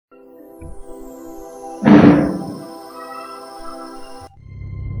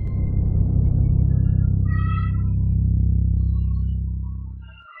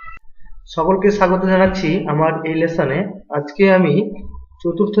সকলকে স্বাগত জানাচ্ছি আমার এই লেসনে। আজকে আমি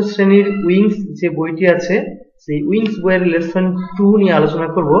চতুর্থ শ্রেণীর উইংস যে বইটি আছে সেই উইংস বইয়ের লেসন 2 নিয়ে আলোচনা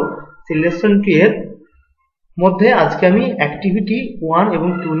করব। সেই লেসন 2 এর মধ্যে আজকে আমি অ্যাক্টিভিটি 1 এবং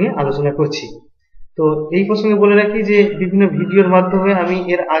 2 নিয়ে আলোচনা করছি। তো এই প্রসঙ্গে বলে রাখি যে বিভিন্ন ভিডিওর মাধ্যমে আমি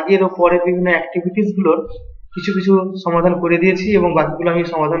এর আগের ও পরের বিভিন্ন অ্যাক্টিভিটিস গুলোর কিছু কিছু সমাধান করে দিয়েছি এবং বাকিগুলো আমি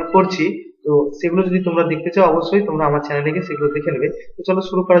সমাধান করছি। তো সেগুলো যদি তোমরা দেখতে চাও অবশ্যই তোমরা আমার চ্যানেলে গিয়ে সেগুলো দেখে নেবে। তো চলো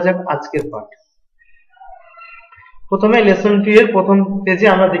শুরু করা যাক আজকের পাঠ। প্রথমে লেসন 2 এর প্রথম পেজে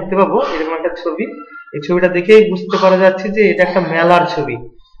আমরা দেখতে পাবো এরকম একটা ছবি। এই ছবিটা দেখেই বুঝতে পারা যাচ্ছে যে এটা একটা মেলার ছবি,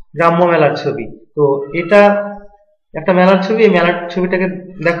 গ্রাম্য মেলার ছবি। তো এটা একটা মেলার ছবি। এই মেলার ছবিটাকে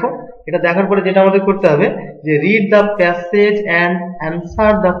দেখো। এটা দেখার পরে যেটা আমাদের করতে হবে যে read the passage and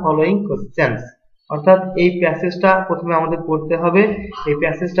answer the following questions. অর্থাৎ এই প্যাসেজটা প্রথমে আমাদের পড়তে হবে। এই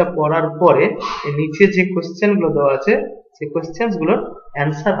প্যাসেজটা পড়ার পরে এর নিচে যে কোশ্চেন গুলো দেওয়া আছে সেই কোশ্চেনস গুলোর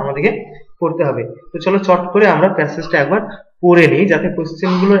অ্যানসার আমাদেরকে করতে হবে। তো চলো চট করে আমরা প্যাসেজটা একবার পড়ে নিই যাতে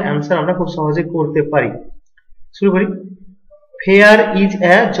কোশ্চেন গুলোর অ্যানসার আমরা খুব সহজে করতে পারি। শুরু করি। Fair is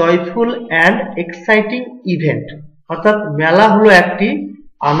a joyful and exciting event. অর্থাৎ মেলা হলো একটি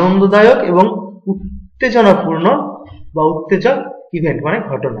আনন্দদায়ক এবং উত্তেজনাপূর্ণ বা উত্তেজক ইভেন্ট মানে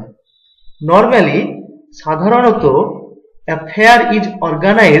ঘটনা। নরমালি সাধারণত a fair is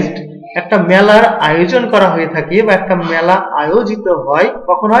organized, একটা মেলার আয়োজন করা হয়ে থাকে বা একটা মেলা আয়োজিত হয়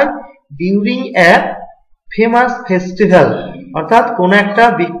কখন হয়? ডিউরিং এ ফেমাস ফেস্টিভ্যাল, অর্থাৎ কোন একটা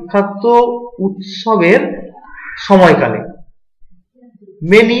বিখ্যাত উৎসবের সময়কালে।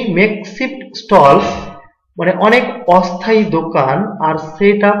 মেনি মেকশিফট স্টলস মানে অনেক অস্থায়ী দোকান আর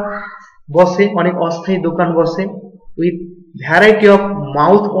সেট আপ বসে, অনেক অস্থায়ী দোকান বসে। With variety of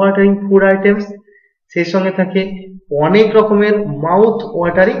mouth watering food items, সেই সঙ্গে থাকে অনেক রকমের মাউথ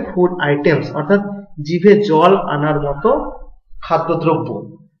ওয়াটারিং ফুড আইটেমস, অর্থাৎ জিভে জল আনার মতো খাদ্যদ্রব্য।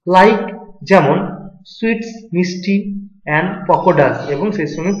 লাইক যেমন সুইটস মিষ্টি অ্যান্ড পকোডাস এবং সেই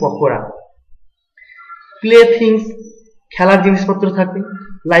সঙ্গে পকোড়া। প্লে থিংস খেলার জিনিসপত্র থাকে।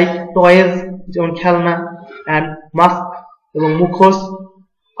 লাইক টয়েজ যেমন খেলনা, অ্যান্ড মাস্ক এবং মুখোশ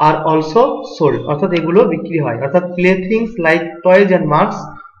আর অলসো সোল্ড, অর্থাৎ এগুলো বিক্রি হয়। অর্থাৎ play things like toys and mask,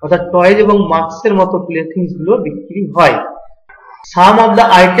 অর্থাৎ টয়েজ এবং মাস্কের মতো প্লে থিংস গুলো বিক্রি হয়। সাম of the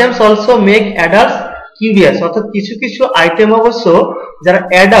items also make adults curious, অর্থাৎ কিছু কিছু আইটেম অবশ্য যারা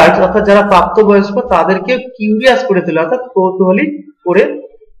অ্যাডাল্ট অর্থাৎ যারা প্রাপ্তবয়স্ক তাদেরকে কিউরিয়াস করে তোলে, অর্থাৎ কৌতূহলী করে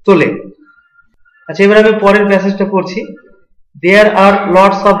তোলে। আচ্ছা, এবার আমি পরের প্যাসেজটা পড়ছি। দেয়ার are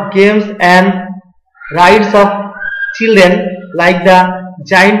lots of games and rides of children like the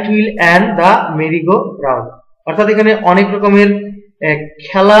giant wheel and the merry go round, অর্থাৎ এখানে অনেক রকমের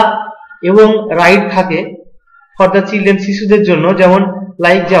খেলা এবং রাইড থাকে ফর দ্য চিলড্রেন, শিশুদের জন্য। যেমন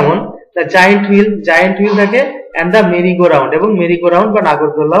লাইক যেমন দ্য জায়ান্ট হুইল থাকে, অ্যান্ড দ্য মেরিগো রাউন্ড এবং মেরিগো রাউন্ড বা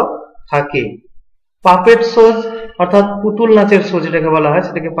নাগরদোলাও থাকে। পাপেট শোজ অর্থাৎ পুতুল নাচের শো যেটাকে বলা হয়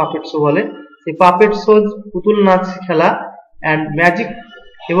সেটাকে পাপেট শো বলে। সেই পাপেট শোজ পুতুল নাচ খেলা অ্যান্ড ম্যাজিক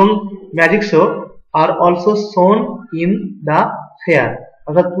এবং ম্যাজিক শো আর অলসো শোন ইন দ্য ফেয়ার,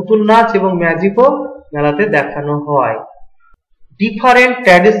 অর্থাৎ পুতুল নাচ এবং ম্যাজিকও মেলাতে দেখানো হয়। Different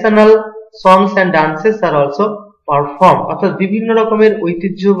traditional songs and dances are also perform, অর্থাৎ বিভিন্ন রকমের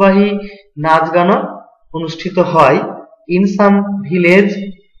ঐতিহ্যবাহী নাচ গানও অনুষ্ঠিত হয়। In some village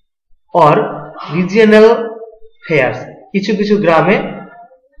or regional fairs, কিছু কিছু গ্রামে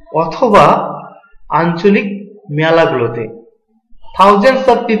অথবা আঞ্চলিক মেলাগুলোতে। থাউজেন্ডস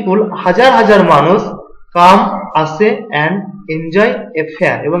অফ পিপুল, হাজার হাজার মানুষ কাম আসে অ্যান্ড এনজয় এ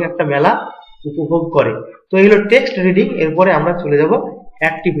ফেয়ার, এবং একটা মেলা উপভোগ করে। তো এগুলো টেক্সট রিডিং। এরপরে আমরা চলে যাব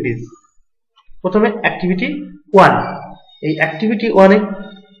অ্যাক্টিভিটিস। প্রথমে অ্যাক্টিভিটি 1। এই অ্যাক্টিভিটি 1 এ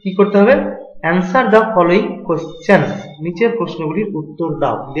কি করতে হবে? অ্যানসার দ্য ফলোইং কোশ্চেনস, নিচের প্রশ্নগুলির উত্তর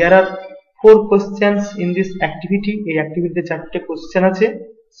দাও। দেয়ার আর 4 কোশ্চেনস ইন দিস অ্যাক্টিভিটি, এই অ্যাক্টিভিটিতে 4টে কোশ্চেন আছে।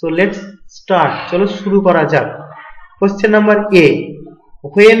 সো লেটস স্টার্ট, চলো শুরু করা যাক। Question number A,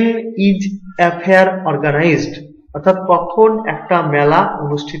 when is a fair organised, অর্থাৎ কখন একটা মেলা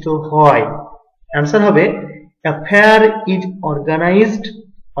অনুষ্ঠিত হয়? অ্যান্সার হবে এ ফেয়ার ইজ অর্গানাইজড,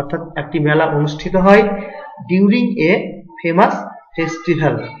 অর্থাৎ একটি মেলা অনুষ্ঠিত হয় ডিউরিং এ ফেমাস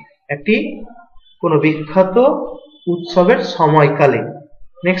ফেস্টিভ্যাল, একটি কোন বিখ্যাত উৎসবের সময়কালে।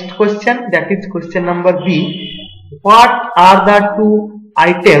 Next question, that is question number B, what are the 2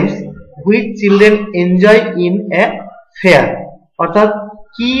 items which children enjoy in a fair, অর্থাৎ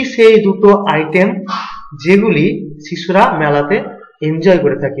কি সেই দুটো আইটেম যেগুলি শিশুরা মেলাতে এনজয়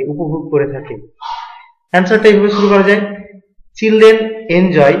করে থাকে, উপভোগ করে থাকে। অ্যান্সারটা এইভাবে শুরু করা যায়। Children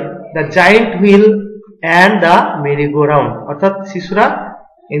enjoy the giant wheel and the merry go round, অর্থাৎ শিশুরা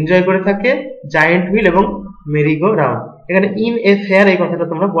এনজয় করে থাকে জায়ান্ট হুইল এবং মেরিগো রাউন্ড। এখানে ইন এ ফেয়ার এই কথাটা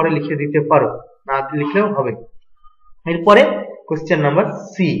তোমরা পরে লিখে দিতে পারো, না লিখলেও হবে। এরপরে question number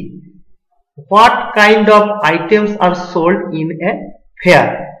C, what kind of items are sold in a fair,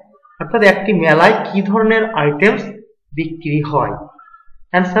 অর্থাৎ একটি মেলায় কি ধরনের আইটেমস বিক্রি হয়।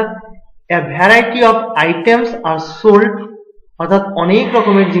 Answer, a variety of items are sold, অর্থাৎ অনেক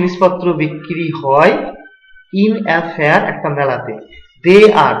রকমের জিনিসপত্র বিক্রি হয় ইন এ ফেয়ার একটা মেলাতে। দে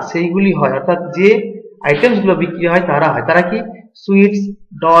আর সেইগুলি হয়, অর্থাৎ যে আইটেমস গুলো বিক্রি হয় তারা কি সুইটস,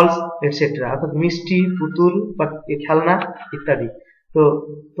 ডলস এটসেট্রা, অর্থাৎ মিষ্টি, পুতুল বা খেলনা ইত্যাদি। তো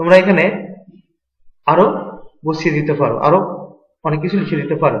তোমরা এখানে আরো বসিয়ে দিতে পারো, আরো অনেক কিছু লিখে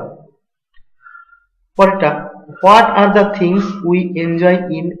দিতে পারো। পরেরটা, what are the things we enjoy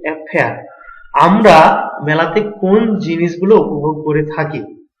in a fair, আমরা মেলাতে কোন জিনিসগুলো উপভোগ করে থাকি।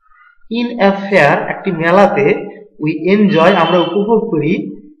 ইন এ ফেয়ার একটি মেলাতে উই এনজয় আমরা উপভোগ করি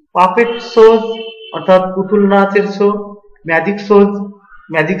পাপেট শোজ, অর্থাৎ পুতুল নাচের show, magic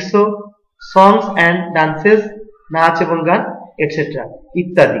show, songs and dances, নাচ এবং গান এটসেট্রা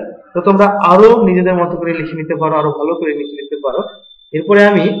ইত্যাদি। তো তোমরা আরো নিজেদের মতো করে লিখে নিতে পারো, আরো ভালো করে লিখে নিতে পারো। এরপরে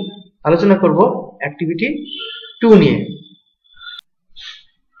আমি আলোচনা করব অ্যাক্টিভিটি 2 নিয়ে।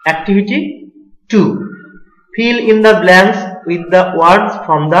 Activity 2, fill in the blanks with the words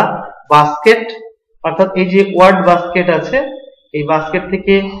from the basket, অর্থাৎ এই যে ওয়ার্ড বাস্কেট আছে, এই বাস্কেট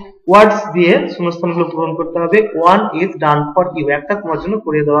থেকে ওয়ার্ডস দিয়ে শূন্যস্থানগুলো পূরণ করতে হবে। One is done for you, একটা তোমার জন্য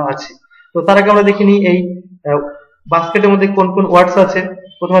করে দেওয়া আছে। তো তার আগে আমরা দেখে নিই এই বাস্কেটের মধ্যে কোন কোন ওয়ার্ডস আছে।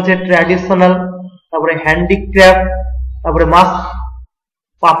 প্রথম আছে ট্র্যাডিশনাল, তারপরে হ্যান্ডিক্রাফট, তারপরে mask,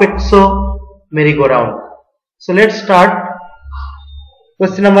 puppet show, Mary go round. So let's start.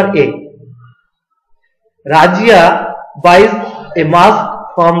 Question number A, Razia বাইজ A mask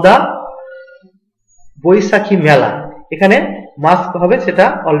from the বৈশাখী মেলা, এখানে মাস্ক হবে সেটা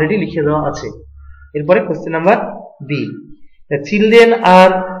অলরেডি লিখে দেওয়া আছে। এরপরে question number B, the children are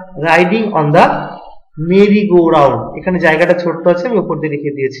riding on the Mary go round, এখানে জায়গাটা ছোট্ট আছে, আমি উপর দিয়ে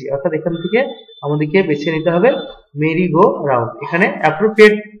লিখে দিয়েছি, অর্থাৎ এখান থেকে আমাদেরকে বেছে নিতে হবে মেরি গো রাউন্ড, এখানে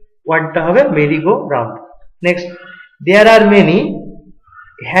অ্যাপ্রোপ্রিয়েট ওয়ার্ডটা হবে Mary go round. Next, there are many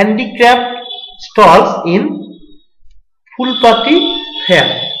handicraft stalls in ফুলপাতি fair,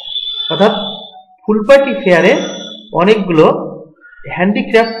 অর্থাৎ ফুলপাতি ফেয়ারে অনেকগুলো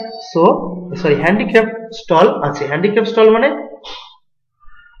হ্যান্ডিক্রাফট স্টল আছে। হ্যান্ডিক্রাফট স্টল মানে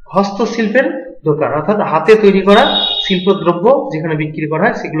হস্তশিল্পের দোকান, অর্থাৎ হাতে তৈরি করা শিল্পদ্রব্য যেখানে বিক্রি করা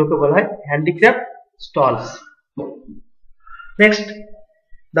হয় সেগুলোকে বলা হয় handicraft stalls. Next,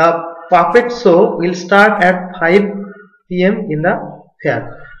 the puppet show will start at 5 PM in the fair,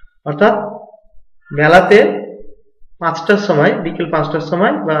 অর্থাৎ মেলাতে 5টার সময়, বিকেল 5টার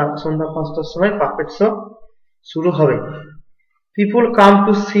সময় বা সন্ধ্যা 5টার সময় পাপেট শো শুরু হবে। পিপুল come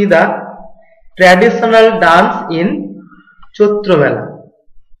to C the traditional dance in চৈত্র মেলা,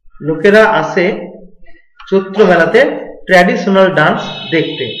 লোকেরা আসে চৈত্র মেলাতে ট্র্যাডিশনাল ডান্স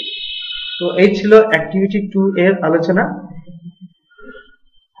দেখতে। তো এই ছিল অ্যাক্টিভিটি 2 এর আলোচনা।